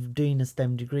aspects of doing a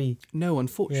STEM degree. No,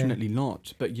 unfortunately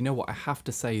not. But you know what I have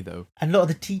to say though, and a lot of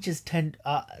the teachers tend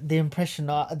the impression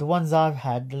the ones I've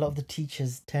had, a lot of the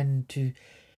teachers tend to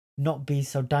not be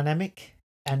so dynamic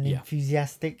and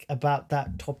enthusiastic about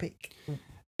that topic.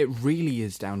 It really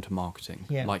is down to marketing.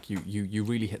 Yeah. Like you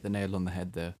really hit the nail on the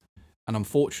head there. And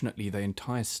unfortunately, the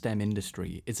entire STEM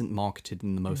industry isn't marketed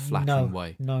in the most flattering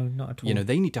way. No, not at all. You know,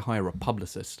 they need to hire a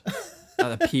publicist,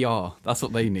 a PR. That's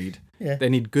what they need. Yeah. They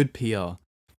need good PR.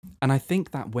 And I think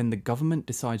that when the government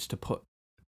decides to put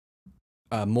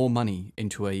more money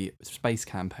into a space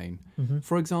campaign,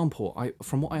 for example,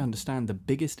 from what I understand, the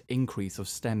biggest increase of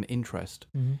STEM interest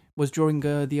was during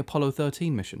the Apollo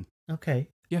 13 mission. Okay.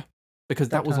 Yeah. Because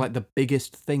that was like the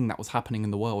biggest thing that was happening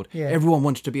in the world. Yeah. Everyone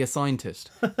wanted to be a scientist.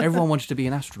 Everyone wanted to be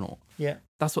an astronaut. Yeah.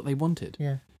 That's what they wanted.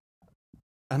 Yeah.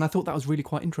 And I thought that was really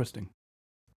quite interesting.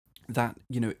 That,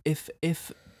 you know, if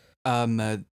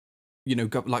you know,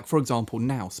 like for example,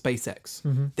 now SpaceX,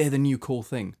 they're the new cool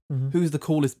thing. Who's the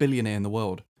coolest billionaire in the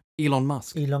world? Elon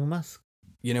Musk. Elon Musk.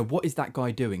 You know, what is that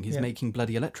guy doing? He's making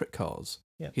bloody electric cars.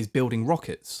 Yeah. He's building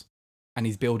rockets, and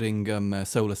he's building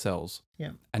solar cells.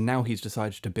 Yeah. And now he's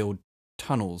decided to build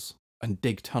tunnels and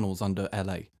dig tunnels under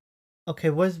LA.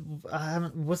 Okay,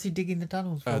 what's he digging the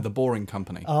tunnels for? The Boring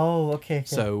Company. Oh, okay.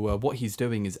 So what he's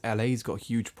doing is LA's got a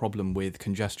huge problem with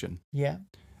congestion. Yeah.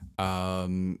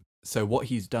 So what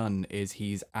he's done is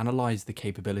he's analysed the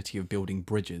capability of building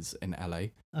bridges in LA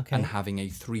and having a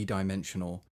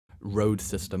 3-dimensional road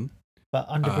system. But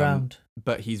underground.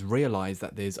 But he's realised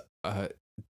that there's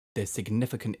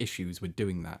significant issues with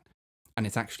doing that. And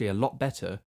it's actually a lot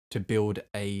better to build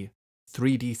a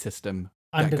 3D system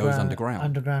that goes underground.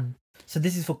 Underground. So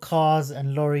this is for cars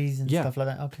and lorries and stuff like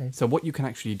that. Okay. So what you can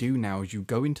actually do now is you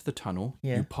go into the tunnel,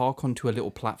 you park onto a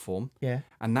little platform,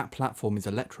 and that platform is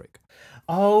electric.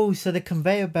 Oh, so the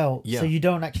conveyor belt. Yeah. So you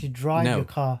don't actually drive your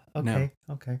car. Okay. No.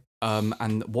 Okay.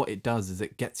 And what it does is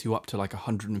it gets you up to like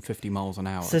 150 miles an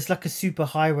hour. So it's like a super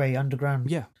highway underground.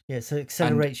 Yeah. Yeah, so it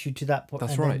accelerates you to that point.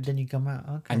 That's and right. Then you come out.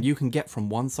 Okay. And you can get from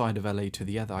one side of LA to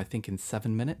the other, I think, in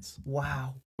 7 minutes.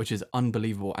 Wow. Which is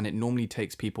unbelievable. And it normally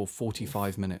takes people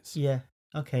 45 minutes. Yeah.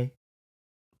 Okay.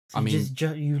 So I mean,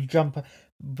 you jump,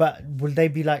 but will they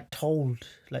be like tolled?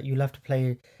 Like you'll have to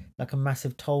pay like a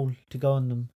massive toll to go on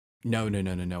them? No.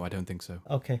 I don't think so.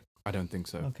 Okay. I don't think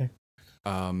so. Okay.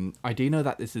 I do know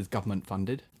that this is government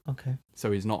funded. Okay.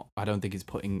 So I don't think he's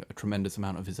putting a tremendous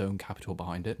amount of his own capital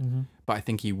behind it. Mm-hmm. But I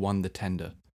think he won the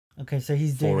tender. Okay, so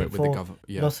he's doing it for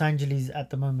yeah. Los Angeles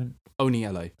at the moment. Only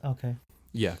LA. Okay.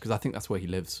 Yeah, because I think that's where he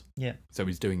lives. Yeah. So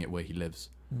he's doing it where he lives.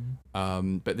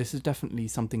 Mm-hmm. But this is definitely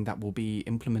something that will be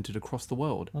implemented across the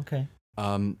world. Okay.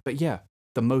 But yeah,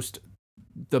 the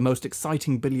most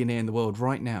exciting billionaire in the world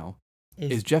right now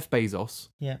is Jeff Bezos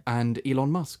and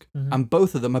Elon Musk. Mm-hmm. And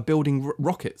both of them are building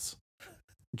rockets.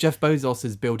 Jeff Bezos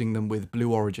is building them with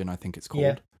Blue Origin, I think it's called.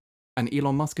 Yeah. And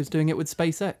Elon Musk is doing it with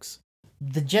SpaceX.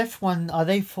 The Jeff one, are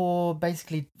they for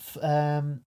basically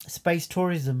space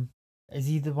tourism? Is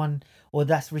he the one, or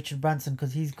that's Richard Branson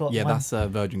because he's got Yeah, one? that's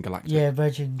Virgin Galactic. Yeah,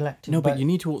 Virgin Galactic. No, but you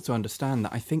need to also understand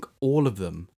that I think all of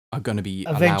them are going to be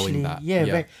allowing eventually, that.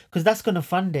 yeah, because that's going to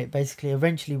fund it basically.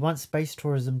 Eventually, once space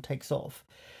tourism takes off,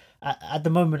 at the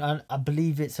moment, I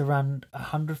believe it's around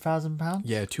 £100,000.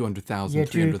 Yeah, $200,000, Yeah,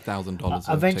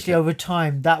 $300,000. Eventually, over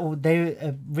time, that will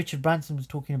Richard Branson was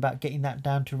talking about getting that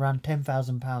down to around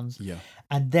 £10,000. Yeah.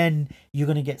 And then you're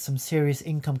going to get some serious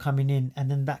income coming in, and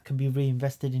then that can be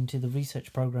reinvested into the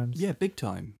research programs. Yeah, big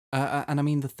time. And I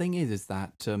mean, the thing is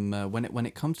that when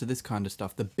it comes to this kind of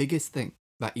stuff, the biggest thing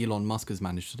that Elon Musk has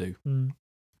managed to do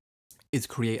is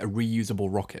create a reusable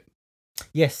rocket.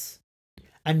 Yes,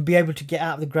 and be able to get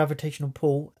out of the gravitational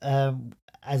pull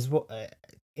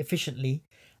efficiently,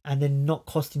 and then not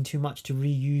costing too much to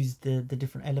reuse the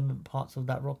different element parts of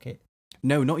that rocket.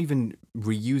 No, not even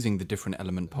reusing the different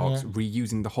element parts,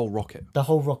 reusing the whole rocket. The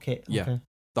whole rocket. Yeah, okay.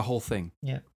 the whole thing.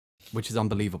 Yeah. Which is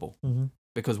unbelievable. Mm-hmm.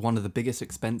 Because one of the biggest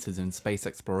expenses in space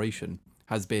exploration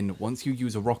has been once you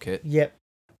use a rocket, yep,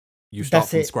 you start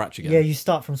from scratch again. Yeah, you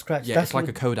start from scratch. Yeah, it's like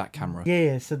a Kodak camera.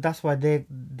 Yeah, so that's why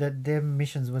their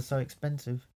missions were so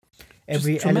expensive.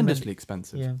 Just tremendously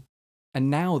expensive. Yeah. And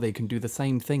now they can do the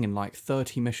same thing in like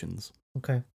 30 missions.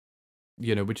 Okay.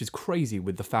 You know, which is crazy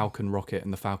with the Falcon rocket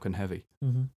and the Falcon Heavy,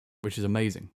 which is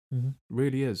amazing.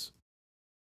 Really is.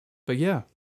 But yeah,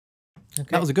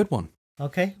 that was a good one.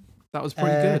 Okay. That was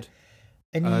pretty good.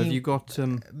 Have you got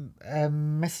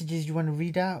messages you want to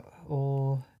read out,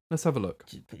 or let's have a look.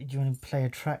 Do you want to play a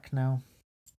track now?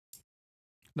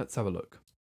 Let's have a look.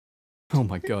 Oh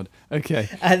my god. Okay.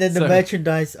 And then the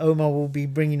merchandise Omar will be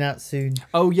bringing out soon.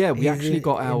 Oh yeah, we actually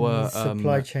got our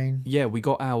supply chain. Yeah, we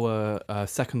got our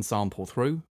second sample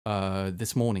through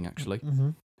this morning actually.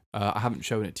 I haven't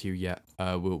shown it to you yet.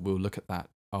 We'll look at that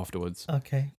afterwards.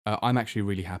 Okay. I'm actually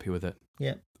really happy with it.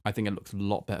 Yeah. I think it looks a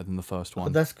lot better than the first one. Oh,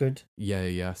 that's good.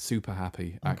 Yeah, super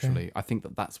happy actually. Okay. I think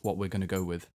that's what we're going to go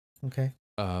with. Okay.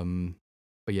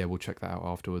 But yeah, we'll check that out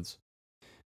afterwards.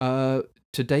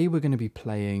 Today we're going to be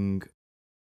playing.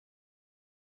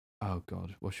 Oh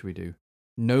god, what should we do?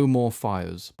 No More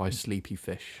Fires by Sleepy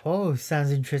Fish. Oh,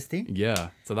 sounds interesting. Yeah,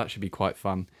 so that should be quite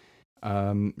fun.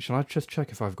 Shall I just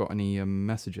check if I've got any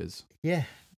messages? Yeah.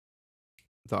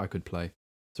 That I could play.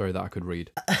 Sorry, that I could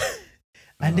read.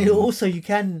 And also you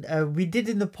can, we did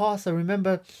in the past, I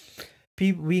remember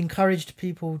we encouraged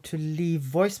people to leave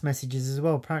voice messages as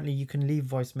well. Apparently you can leave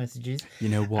voice messages. You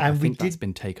know what, I think that's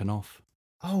been taken off.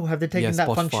 Oh, have they taken that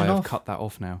function off? Yeah, Spotify have cut that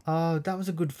off now. Oh, that was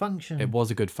a good function. It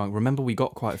was a good function. Remember, we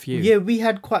got quite a few. Yeah, we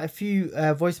had quite a few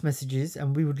voice messages,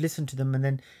 and we would listen to them and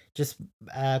then just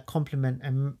compliment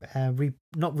and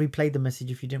not replay the message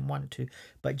if you didn't want to,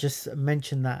 but just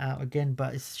mention that out again.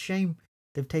 But it's a shame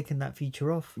they've taken that feature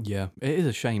off. Yeah, it is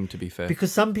a shame, to be fair.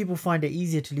 Because some people find it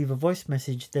easier to leave a voice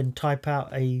message than type out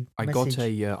a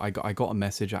message. I got a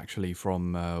message actually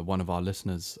from one of our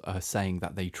listeners saying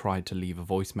that they tried to leave a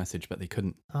voice message but they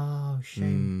couldn't. Oh,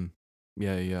 shame.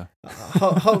 Yeah.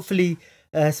 Hopefully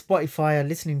Spotify are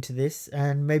listening to this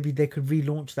and maybe they could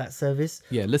relaunch that service.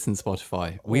 Yeah, listen,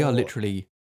 Spotify. We are literally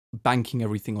banking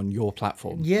everything on your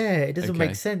platform. Yeah, it doesn't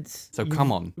make sense. So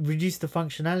come on. Reduce the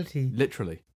functionality.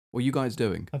 Literally. What are you guys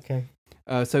doing? Okay.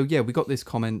 So yeah, we got this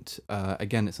comment.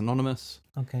 Again, it's anonymous.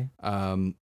 Okay.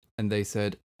 And they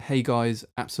said, "Hey guys,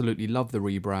 absolutely love the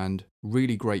rebrand.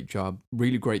 Really great job,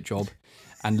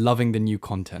 and loving the new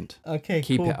content. Okay,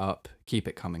 keep it up, keep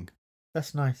it coming."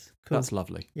 That's nice. Cool. That's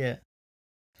lovely. Yeah.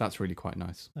 That's really quite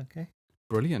nice. Okay.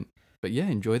 Brilliant. But yeah,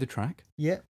 enjoy the track.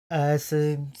 Yeah.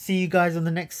 So see you guys on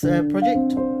the next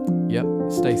project. Yep.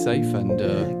 Stay safe and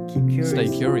keep curious. stay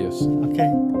curious.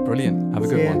 Okay. Brilliant. Have a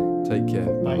good one. Take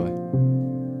care. Bye bye.